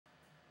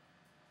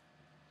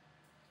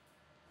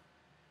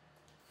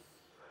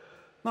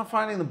Not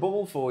finding the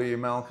ball for you,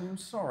 Malcolm.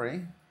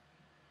 Sorry.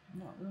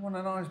 No, we want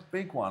a nice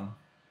big one.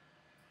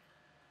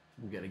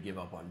 We got to give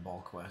up on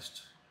ball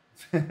quest.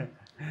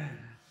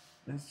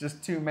 There's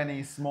just too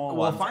many small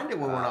We'll ones. find it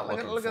when we're not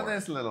looking Look for at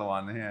this little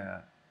one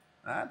here.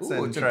 That's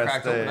Ooh, interesting. it's a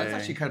cracked open. That's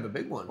actually kind of a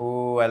big one.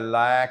 Oh, I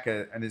like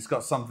it. And it's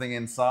got something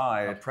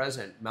inside. A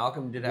present.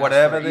 Malcolm did ask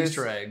Whatever for this,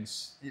 Easter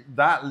eggs.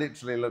 That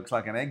literally looks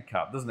like an egg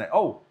cup, doesn't it?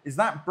 Oh, is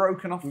that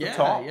broken off the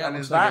top? Yeah, and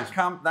is like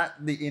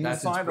that the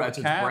inside that's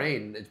of its cat?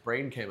 brain. Its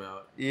brain came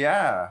out.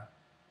 Yeah.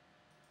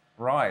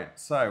 Right.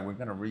 So we're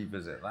going to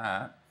revisit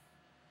that.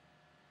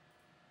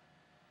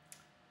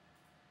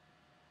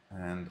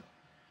 And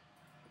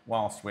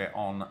whilst we're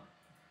on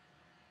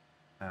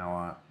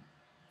our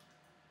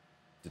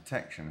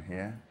detection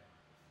here.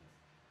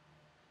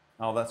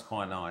 Oh, that's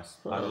quite nice.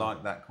 I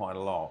like that quite a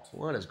lot.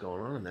 What is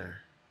going on in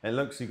there? It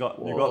looks you've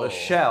got the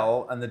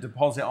shell and the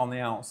deposit on the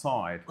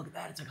outside. Look at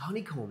that. It's like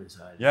honeycomb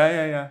inside.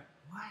 Yeah.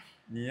 What?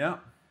 Yeah.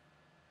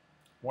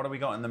 What have we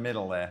got in the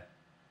middle there?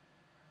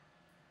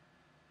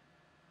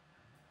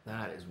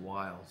 That is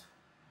wild.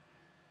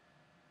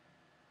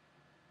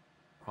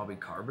 Probably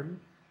carbon?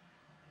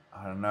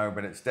 I don't know,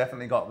 but it's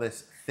definitely got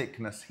this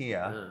thickness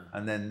here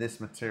and then this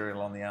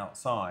material on the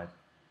outside.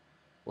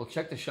 We'll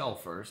check the shell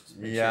first.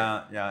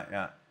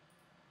 Yeah.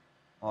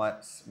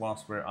 Let's,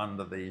 whilst we're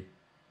under the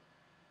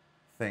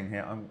thing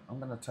here, I'm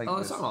going to take this. Oh,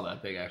 it's not all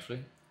that big,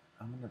 actually.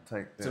 I'm going to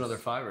take this. It's another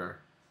 5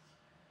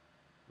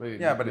 maybe,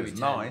 yeah, but maybe it's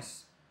 10.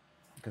 nice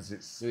because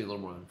it's maybe a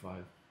little more than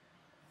 5.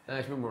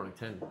 Actually, more like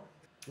 10.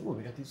 Oh,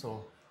 we got these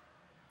all.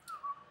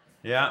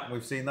 Yeah,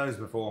 we've seen those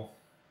before.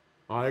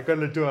 I'm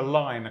going to do a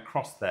line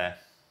across there.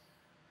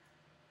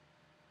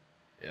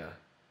 Yeah.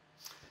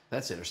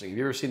 That's interesting. Have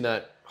you ever seen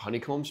that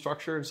honeycomb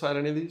structure inside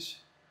any of these?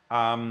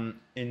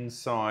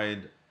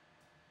 Inside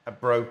a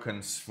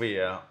broken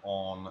sphere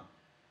on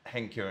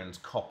Henkeren's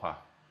copper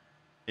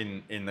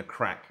in the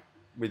crack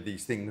with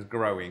these things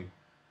growing.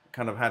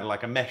 Kind of had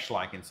like a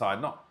mesh-like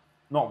inside,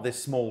 not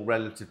this small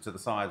relative to the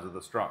size of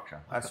the structure.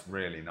 That's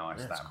really nice,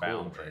 That's that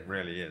cool, boundary. man. It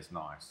really is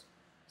nice.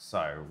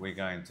 So we're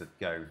going to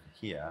go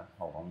here.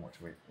 Hold on, what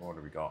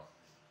do we got?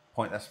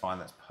 Point, that's fine,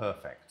 that's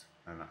perfect.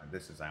 And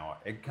this is our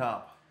egg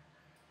cup.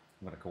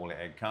 I'm going to call it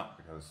egg cup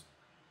because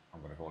I'm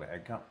going to call it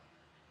egg cup.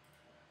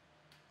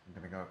 I'm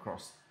going to go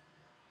across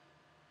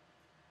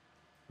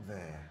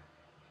there.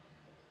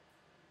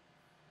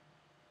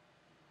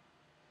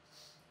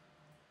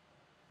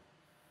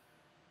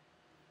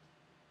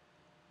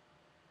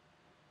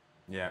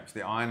 Yeah, it's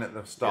the iron at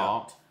the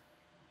start.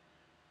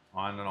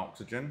 Yeah. Iron and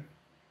oxygen.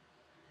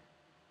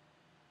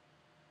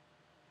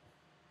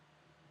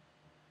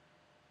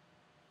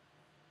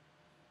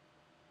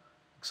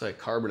 Looks like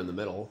carbon in the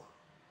middle.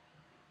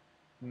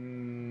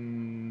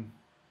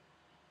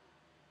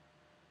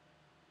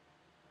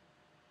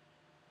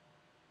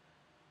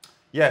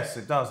 Yes,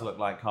 it does look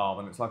like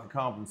carbon. It's like a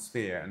carbon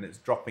sphere and it's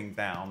dropping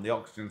down. The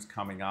oxygen's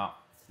coming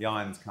up, the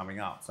iron's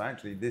coming up. So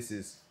actually it's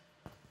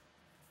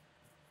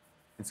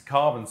a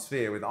carbon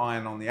sphere with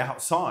iron on the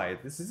outside.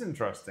 This is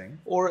interesting.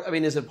 Or, I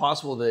mean, is it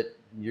possible that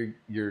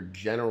you're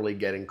generally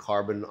getting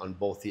carbon on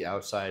both the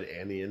outside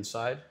and the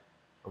inside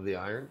of the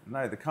iron?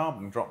 No, the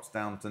carbon drops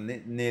down to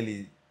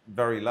nearly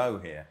very low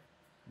here,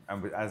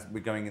 and as we're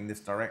going in this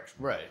direction.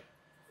 Right.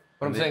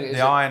 But I'm the, saying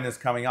the iron is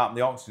coming up,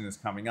 the oxygen is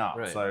coming up.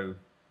 Right. So,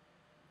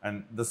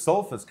 and the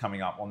sulfur's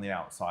coming up on the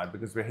outside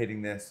because we're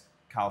hitting this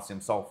calcium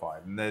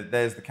sulfide, and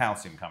there's the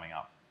calcium coming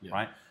up,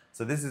 right?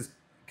 So this is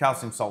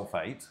calcium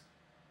sulfate,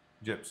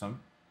 gypsum.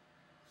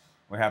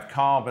 We have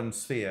carbon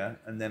sphere,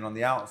 and then on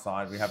the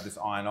outside we have this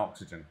iron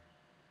oxygen.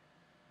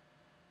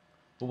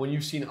 But when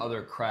you've seen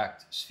other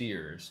cracked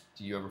spheres,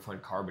 do you ever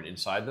find carbon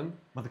inside them?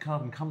 Well, the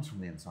carbon comes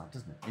from the inside,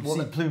 doesn't it? You've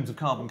seen plumes of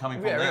carbon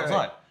coming from the outside.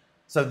 Right.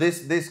 So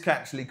this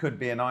actually could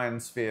be an iron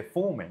sphere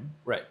forming,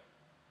 right?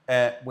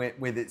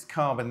 With its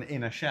carbon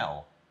in a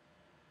shell.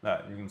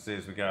 Look, you can see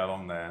as we go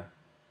along there.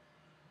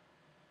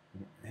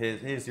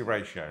 Here's your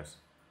ratios.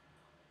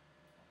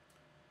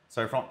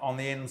 So from on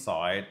the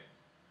inside,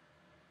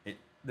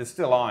 there's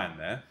still iron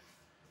there.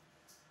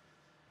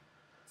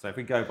 So if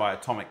we go by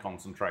atomic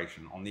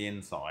concentration on the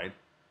inside,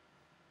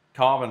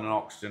 carbon and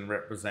oxygen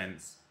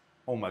represents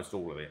almost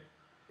all of it.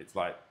 It's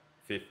like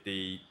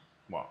 50,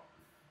 what?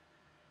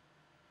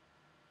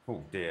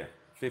 Oh dear.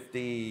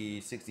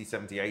 50, 60,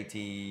 70,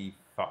 86%.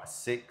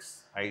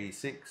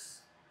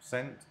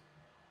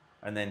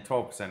 And then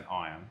 12%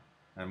 iron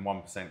and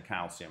 1%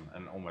 calcium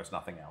and almost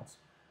nothing else.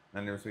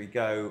 And as we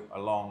go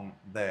along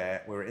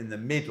there, we're in the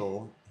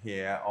middle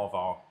here of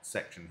our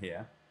section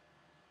here.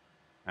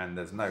 And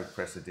there's no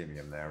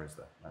praseodymium there, is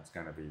there? That's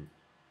going to be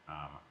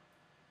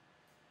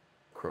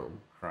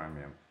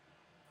chromium.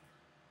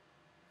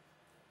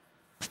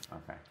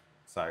 Okay,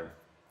 so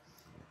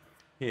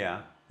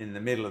here in the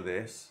middle of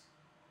this,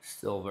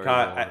 still very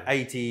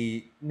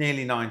 80,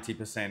 nearly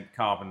 90%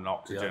 carbon and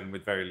oxygen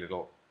with very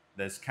little.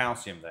 There's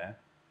calcium there.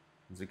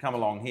 As we come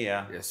along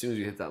here, as soon as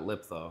you hit that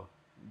lip, though,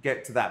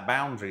 get to that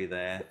boundary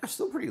there. They're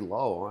still pretty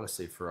low,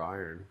 honestly, for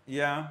iron.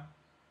 Yeah,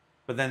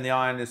 but then the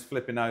iron is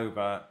flipping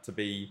over to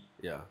be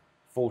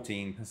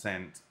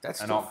 14% That's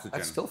and still, oxygen.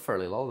 That's still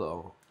fairly low,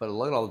 though. But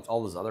look at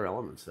all those other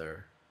elements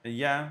there.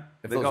 Yeah,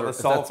 If they've those got are- the if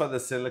sulfur, the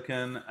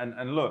silicon,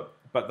 and look.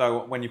 But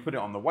though when you put it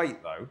on the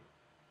weight, though,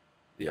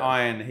 the Yeah.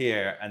 iron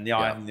here and the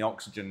iron Yeah. and the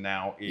oxygen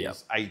now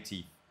is Yep.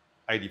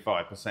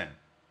 85%,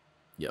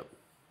 Yep.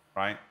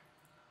 right?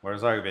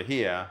 Whereas over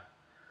here,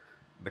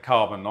 the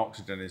carbon and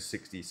oxygen is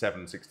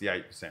 67,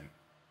 68%.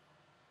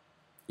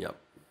 Yep.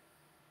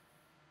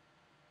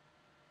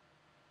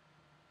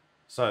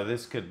 So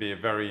this could be a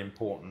very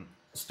important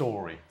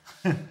story.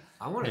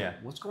 I want to. Yeah.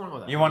 What's going on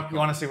with that? You want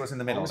to see what's in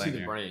the I middle, want to see don't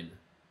the you? brain.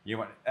 You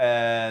want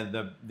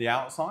the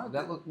outside?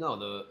 That look no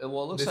the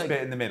well it looks This like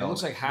bit in the middle. It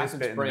looks like half This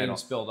bit its in the brain middle.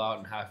 spilled out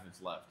and half of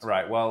it's left.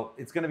 Right. Well,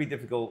 it's going to be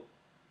difficult.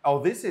 Oh,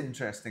 this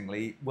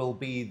interestingly will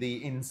be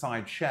the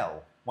inside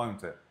shell,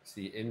 won't it? It's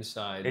the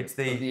inside. It's of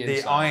the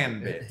inside.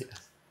 iron bit.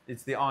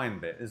 It's the iron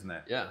bit, isn't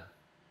it?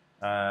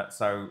 Yeah.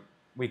 So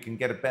we can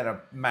get a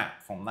better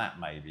map from that,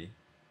 maybe,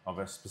 of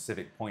a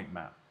specific point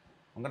map.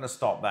 I'm going to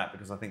stop that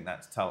because I think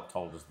that's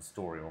told us the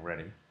story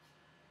already.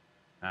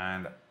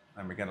 And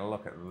then we're going to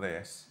look at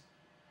this.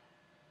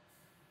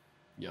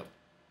 Yep.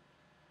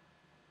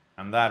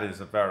 And that is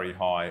a very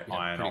high Yeah,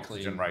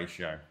 iron-oxygen clean.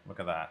 ratio. Look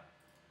at that.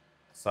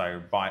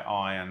 So by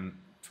iron,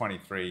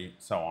 23,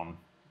 so on.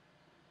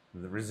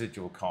 The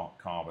residual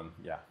carbon,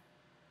 yeah.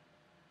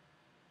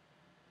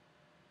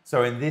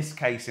 So in this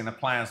case, in a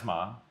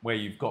plasma, where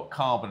you've got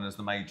carbon as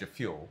the major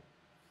fuel,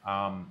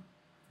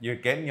 you're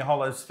getting your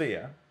hollow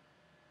sphere.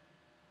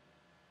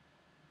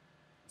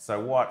 So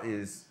what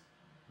is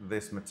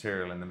this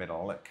material in the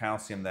middle? Look,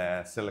 calcium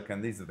there,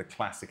 silicon, these are the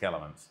classic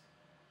elements.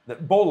 The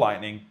ball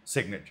lightning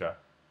signature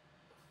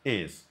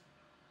is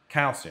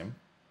calcium,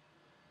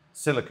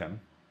 silicon,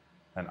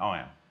 and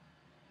iron.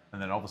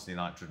 And then obviously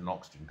nitrogen and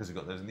oxygen, because you've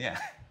got those in the air.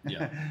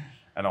 Yeah.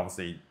 And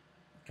obviously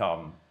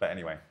carbon, but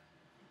anyway.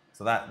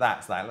 So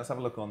that's that. Let's have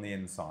a look on the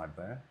inside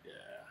there. Yeah.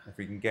 If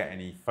we can get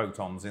any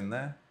photons in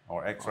there,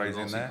 or X-rays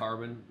in Mostly there.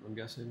 carbon, I'm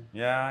guessing.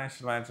 Yeah, I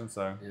should imagine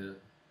so. Yeah.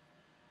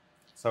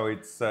 So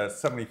it's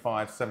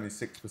 75,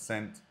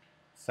 76%,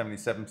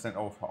 77%.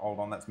 Oh, hold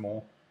on, that's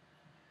more.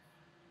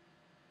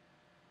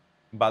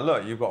 But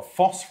look, you've got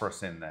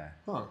phosphorus in there,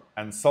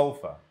 and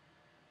sulfur,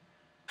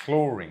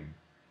 chlorine.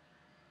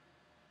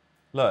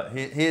 Look,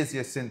 here's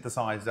your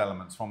synthesized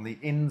elements from the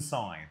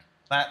inside.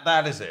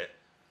 That is it.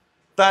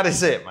 That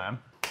is it, man.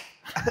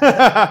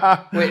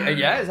 Wait,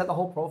 yeah, is that the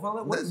whole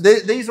profile?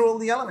 These are all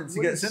the elements you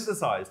what get is-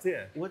 synthesized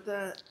here. What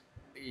the?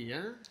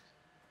 Yeah.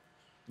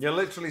 You're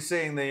literally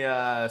seeing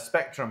the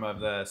spectrum of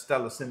the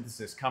stellar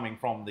synthesis coming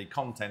from the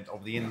content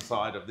of the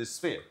inside of this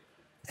sphere.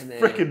 And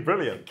then Freaking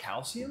brilliant.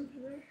 calcium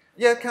in there?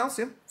 Yeah,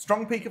 calcium.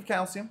 Strong peak of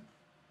calcium.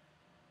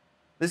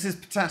 This is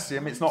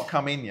potassium. It's not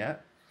come in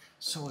yet.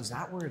 So is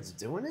that where it's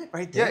doing it?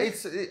 Right Yeah, there?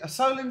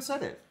 Solin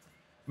said it.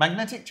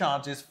 Magnetic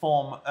charges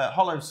form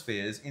hollow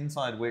spheres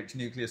inside which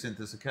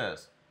nucleosynthesis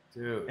occurs.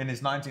 Dude, In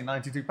his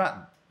 1992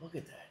 patent. look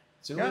at that.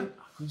 Zoom Yeah. in.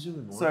 Can you zoom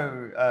in more?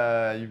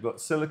 So you've got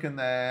silicon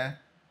there.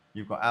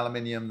 You've got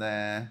aluminium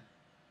there.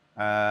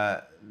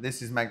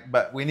 This is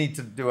but we need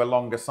to do a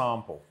longer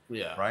sample.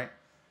 Yeah. Right.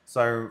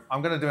 So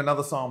I'm going to do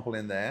another sample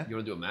in there You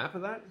want to do a map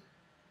of that?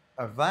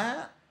 of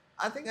that.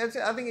 I think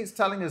it's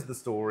telling us the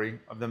story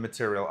of the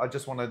material.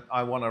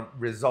 I want to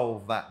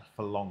resolve that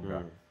for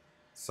longer.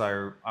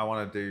 So I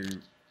want to do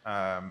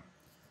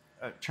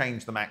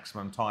change the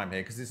maximum time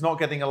here because it's not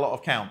getting a lot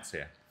of counts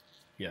here.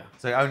 Yeah.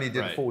 So it only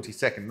did Right. 40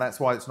 seconds. That's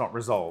why it's not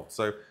resolved.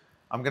 So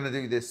I'm going to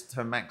do this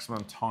to a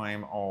maximum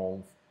time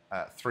of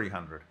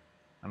 300.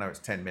 I know it's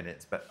 10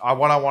 minutes, but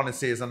what I want to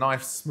see is a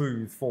nice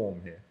smooth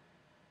form here.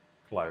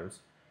 Close.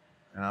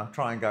 And I'll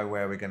try and go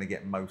where we're going to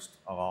get most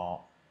of our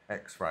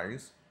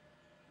X-rays.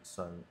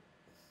 So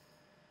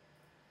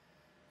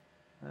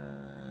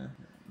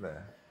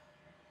there.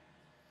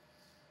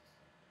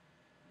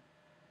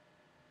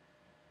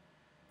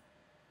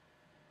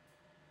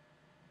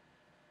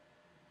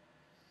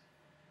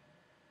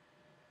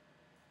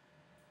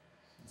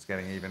 It's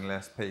getting even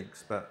less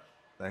peaks, but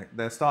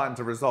they're starting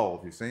to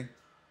resolve, you see.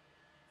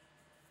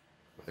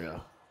 Yeah.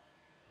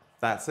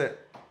 That's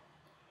it.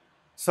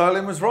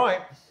 Solin was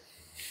right.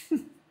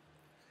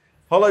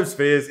 Hollow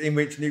spheres in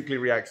which nuclear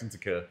reactions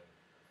occur.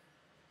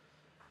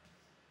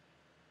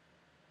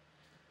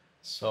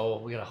 So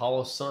we got a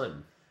hollow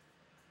sun,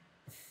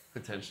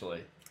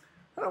 potentially.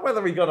 I don't know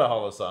whether we got a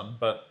hollow sun,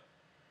 but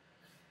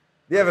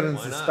the evidence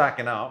Why is not?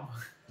 stacking up.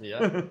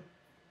 Yeah.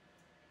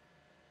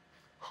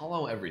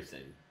 Hollow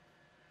everything.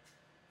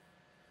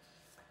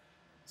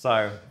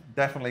 So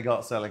definitely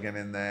got silicon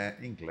in there,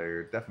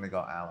 include. Definitely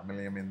got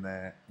aluminium in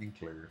there,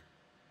 include.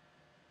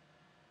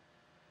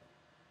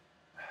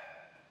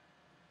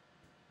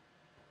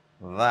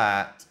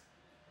 That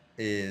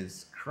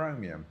is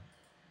chromium,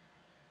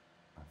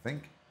 I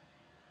think.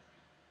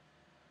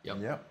 Yep.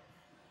 Yep.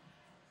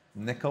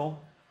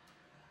 Nickel.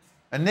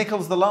 And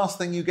nickel's the last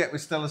thing you get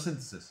with stellar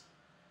synthesis.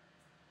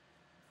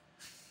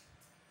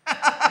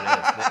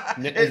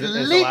 It It is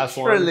the last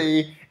one.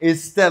 literally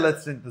is stellar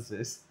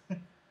synthesis.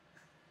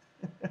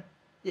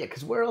 Yeah,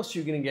 because where else are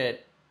you going to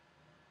get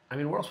I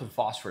mean, where else would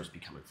phosphorus be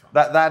coming from?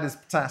 That is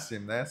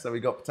potassium there. So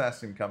we got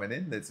potassium coming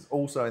in. It's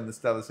also in the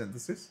stellar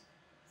synthesis.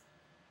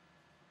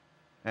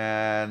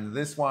 And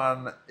this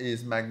one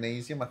is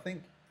magnesium, I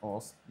think.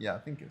 Or yeah, I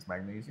think it's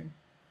magnesium.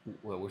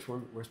 Well, which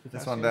one? Where's potassium?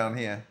 This one down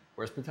here.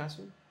 Where's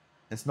potassium?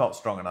 It's not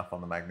strong enough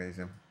on the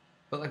magnesium.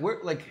 But like where?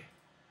 Like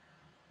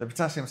the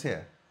potassium's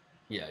here.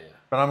 Yeah.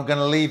 But I'm going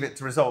to leave it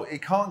to resolve.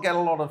 It can't get a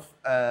lot of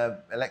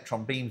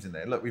electron beams in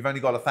there. Look, we've only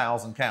got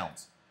 1,000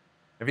 counts.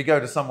 If you go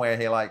to somewhere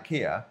here like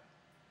here,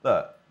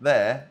 look,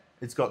 there,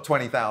 it's got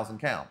 20,000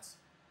 counts.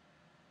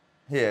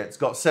 Here, it's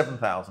got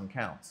 7,000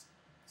 counts.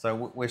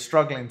 So we're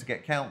struggling to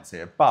get counts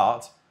here,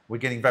 but we're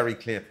getting very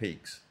clear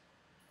peaks.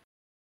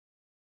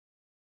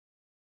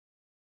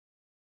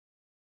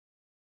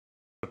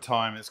 The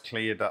time has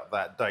cleared up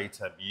that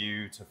data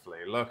beautifully.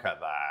 Look at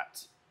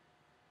that.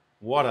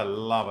 What a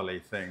lovely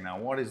thing. Now,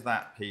 what is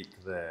that peak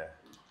there?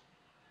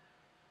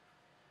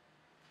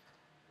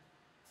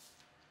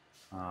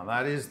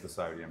 That is the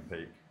sodium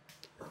peak.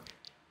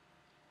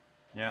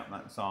 Yeah,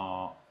 that's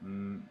our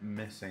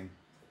missing.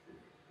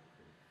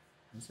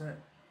 Is it?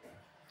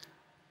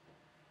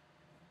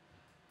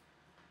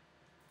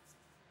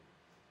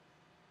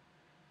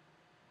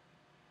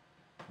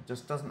 It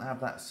just doesn't have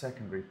that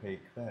secondary peak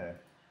there.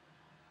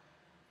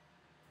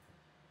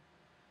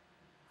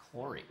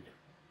 Chlorine.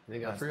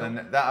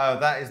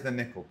 That is the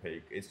nickel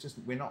peak. It's just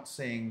we're not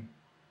seeing.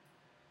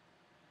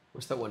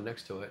 What's that one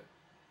next to it?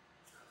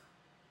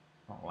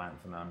 Not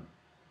lanthanum.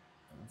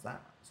 What's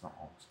that? It's not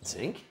oxygen.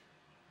 Zinc?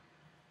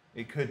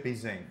 It could be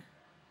zinc,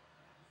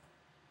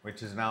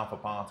 which is an alpha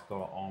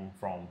particle on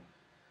from.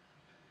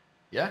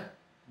 Yeah.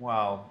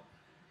 Well,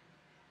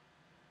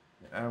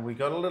 we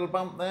got a little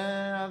bump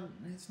there.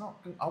 It's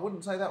not. I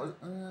wouldn't say that was.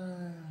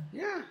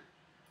 Yeah.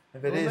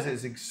 If it is,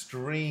 it's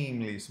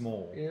extremely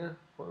small. Yeah.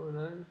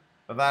 409.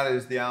 But that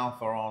is the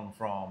alpha on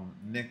from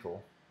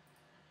nickel.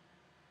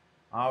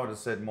 I would have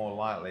said more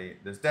likely,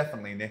 there's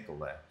definitely nickel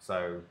there.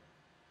 So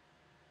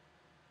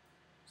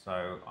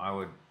I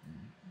would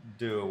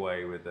do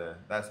away with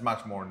that's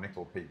much more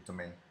nickel peak to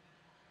me.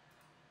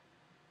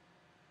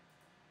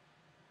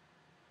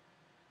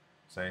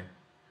 See?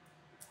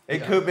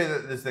 It could be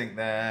that there's zinc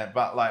there,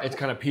 but like... It's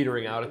kind of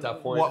petering out at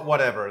that point.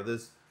 Whatever.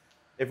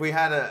 If we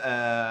had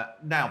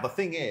now, the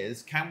thing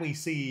is, can we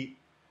see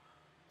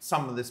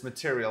some of this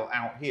material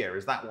out here?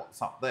 Is that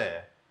what's up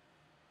there?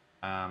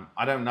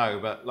 I don't know,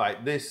 but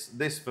like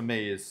this for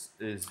me is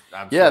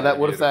absolutely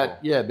what if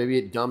beautiful. maybe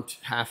it dumped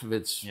half of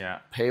its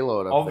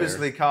payload up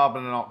Obviously, there.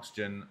 carbon and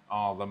oxygen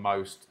are the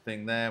most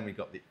thing there. We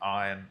got the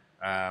iron,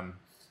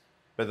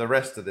 but the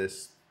rest of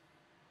this,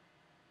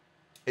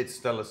 it's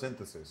stellar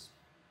synthesis.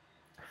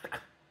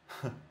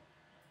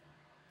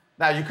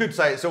 Now, you could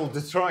say it's all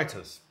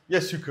detritus.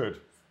 Yes, you could.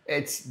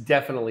 It's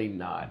definitely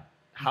not.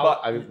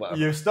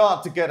 You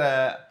start to get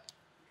a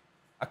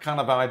kind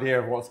of idea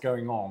of what's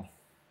going on.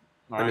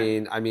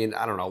 Right? I mean,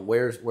 I don't know.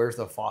 Where's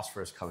the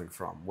phosphorus coming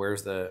from?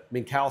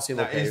 Calcium.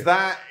 Now, okay.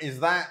 Is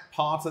that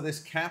part of this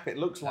cap? It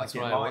looks like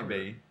it might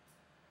be.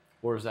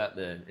 Or is that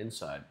the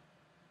inside?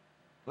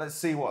 Let's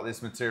see what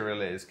this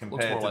material is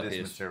compared to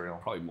this material.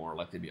 Probably more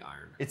likely to be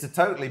iron. It's a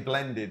totally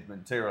blended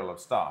material of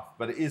stuff,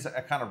 but it is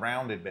a kind of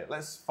rounded bit.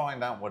 Let's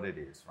find out what it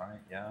is, right?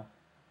 Yeah.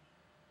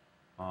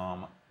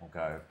 We'll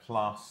go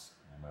plus,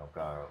 and we'll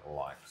go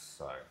like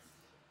so.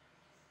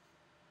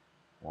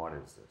 What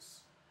is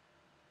this?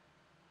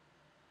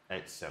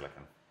 It's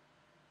silicon.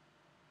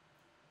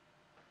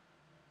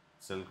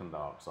 Silicon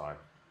dioxide.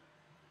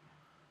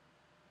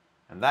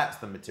 And that's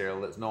the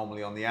material that's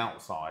normally on the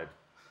outside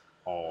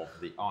of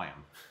the iron.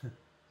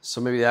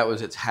 So maybe that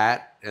was its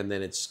hat, and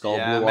then its skull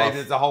blew off. Yeah, maybe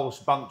there's a whole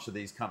bunch of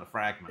these kind of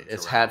fragments.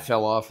 Its hat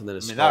fell off, and then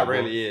its skull that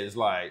really is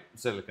like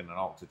silicon and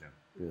oxygen.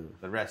 Yeah.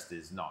 The rest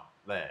is not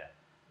there.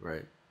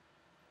 Right.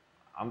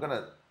 I'm going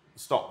to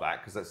stop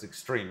that because that's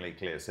extremely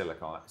clear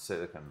silicon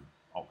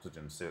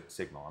oxygen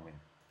signal. I mean,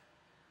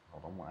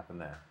 hold on, what happened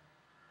there?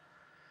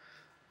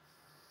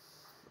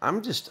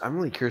 I'm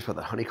really curious about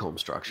the honeycomb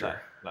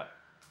structure. No.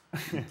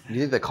 Do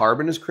you think the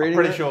carbon is creating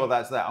I'm pretty sure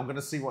that's that. I'm going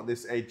to see what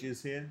this edge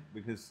is here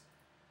because...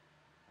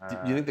 do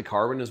you think the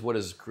carbon is what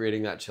is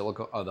creating that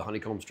the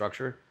honeycomb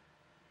structure?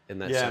 In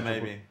that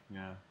maybe.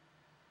 Yeah.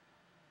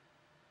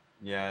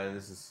 Yeah,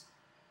 this is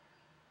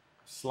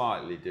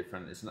slightly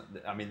different. It's not.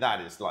 I mean,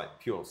 that is like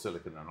pure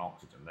silicon and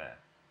oxygen there.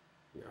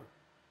 Yeah.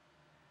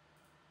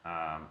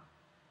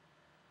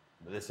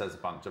 But this has a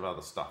bunch of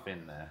other stuff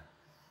in there.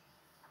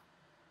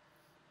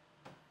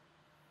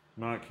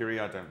 Mercury,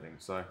 I don't think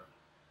so.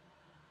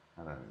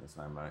 I don't think there's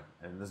no mercury.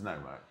 There's no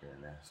mercury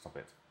in there. Stop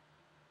it.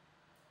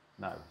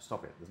 No,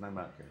 stop it. There's no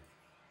mercury.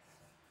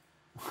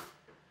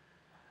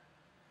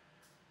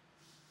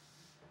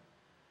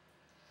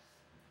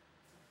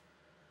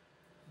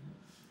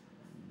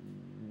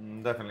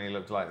 Definitely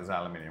looks like there's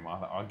aluminium.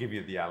 I'll give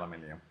you the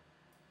aluminium.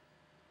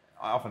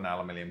 Often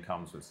aluminium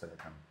comes with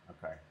silicon.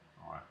 Okay,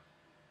 all right.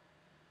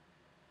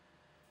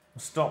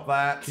 Stop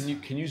that.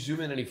 Can you zoom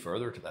in any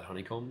further to that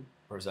honeycomb,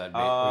 or is that maxed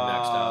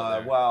out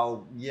there?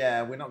 Well,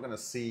 yeah, we're not going to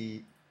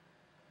see.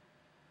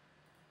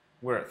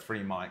 We're at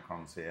 3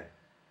 microns here.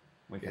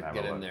 We can have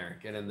Get a in look. there.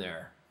 Get in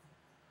there.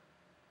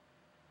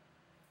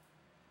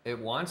 It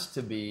wants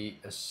to be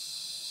a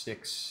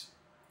 6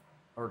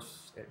 or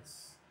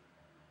it's.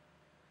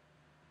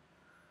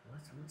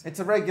 It's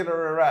a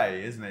regular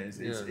array, isn't it?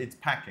 It's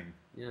packing.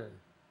 Yeah.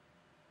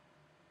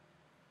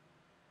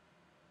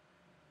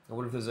 I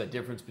wonder if there's a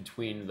difference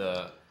between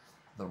the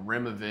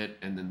rim of it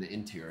and then the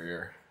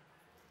interior.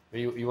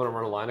 You want to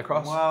run a line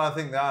across? Well, I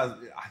think that.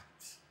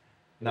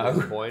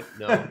 No. Point.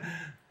 No.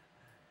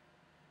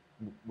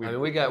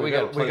 we got a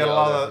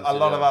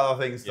lot of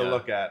other things to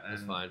look at. And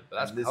that's fine. But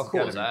that's this how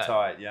cool is that?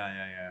 Tight.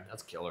 Yeah.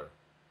 That's killer.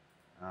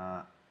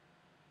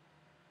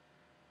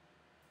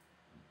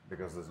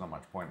 Because there's not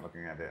much point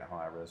looking at it at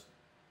higher res.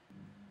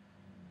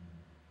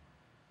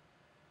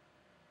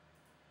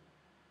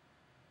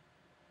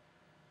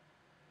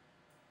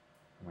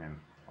 I mean,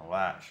 well,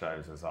 that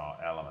shows us our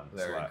elements.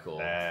 Very cool.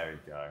 There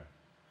we go.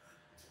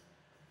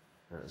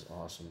 That is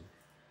awesome.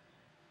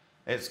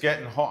 It's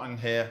getting hot in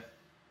here.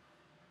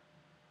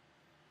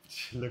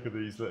 Look at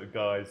these little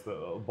guys, the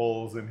little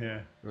balls in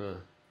here.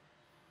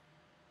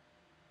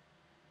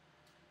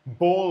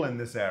 Ball in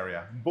this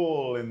area,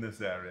 ball in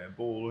this area,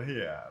 ball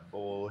here,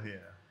 ball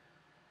here.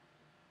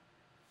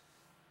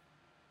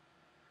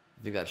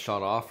 You think that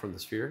shot off from the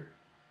sphere?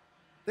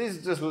 These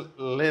are just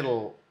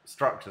little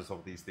structures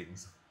of these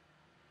things.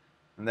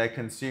 And they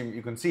consume,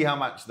 you can see how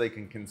much they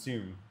can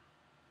consume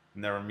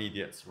in their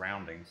immediate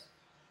surroundings.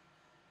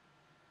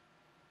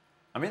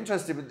 I'm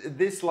interested, but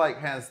this like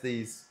has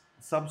these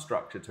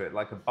substructure to it,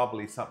 like a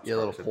bubbly substructure. Yeah,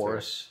 a little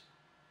porous.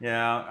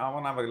 Yeah, I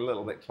want to have a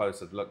little bit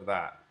closer look at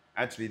that.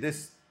 Actually,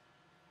 this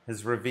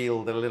has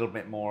revealed a little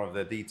bit more of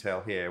the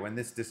detail here. When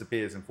this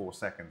disappears in 4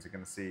 seconds, you're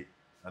going to see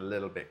a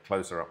little bit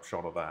closer up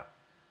shot of that.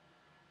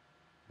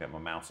 Get my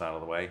mouse out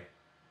of the way.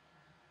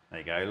 There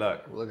you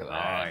go. Look at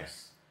that.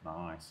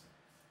 Nice.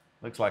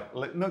 Looks like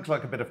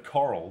a bit of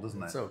coral,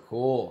 doesn't it? So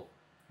cool.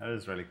 That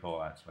is really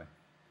cool, actually.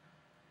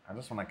 I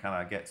just want to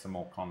kind of get some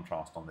more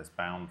contrast on this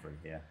boundary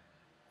here.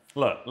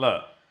 Look.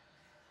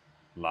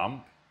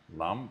 Lump,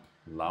 lump,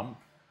 lump,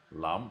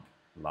 lump,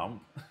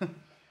 lump.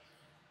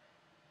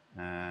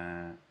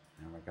 And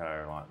we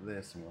go like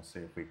this, and we'll see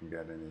if we can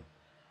get any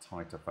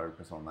tighter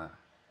focus on that.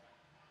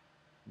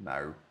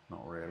 No,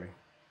 not really.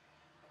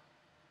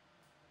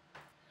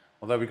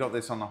 Although we got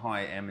this on a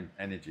high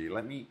energy,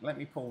 let me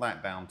pull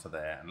that down to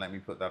there, and let me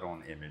put that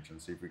on image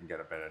and see if we can get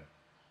a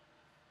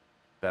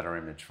better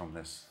image from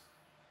this.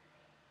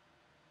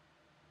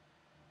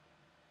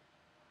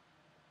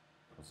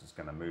 This is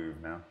going to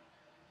move now.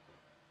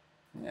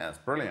 Yeah, it's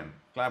brilliant.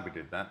 Glad we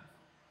did that.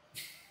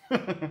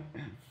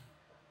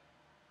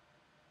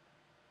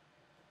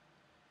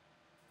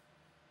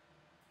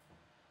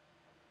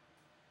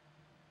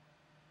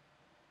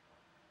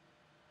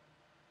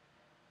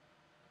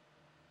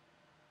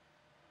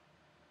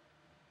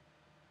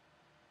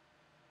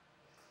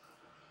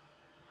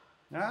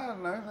 I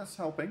don't know, that's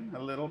helping a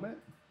little bit.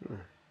 You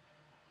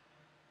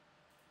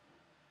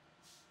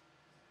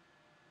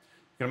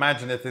can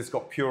imagine if this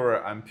got purer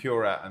and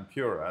purer and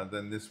purer,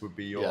 then this would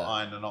be your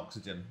iron and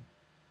oxygen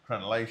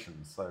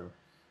crenellations. So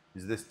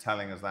is this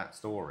telling us that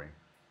story?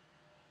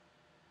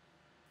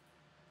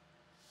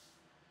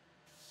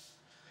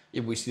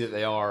 If we see that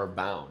they are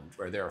bound,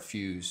 or they are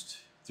fused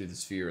through the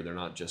sphere, they're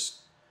not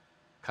just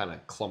kind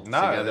of clumped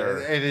together.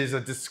 No, it is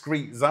a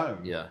discrete zone.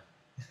 Yeah,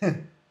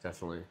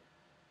 definitely.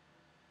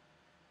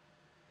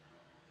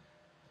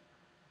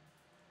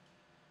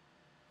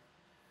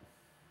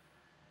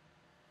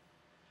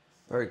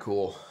 Very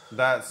cool.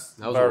 That's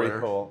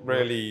very cool.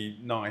 Really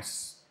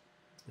nice,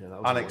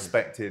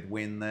 unexpected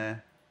win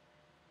there.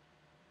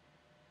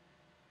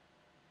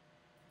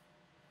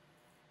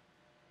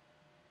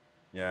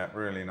 Yeah,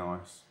 really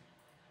nice.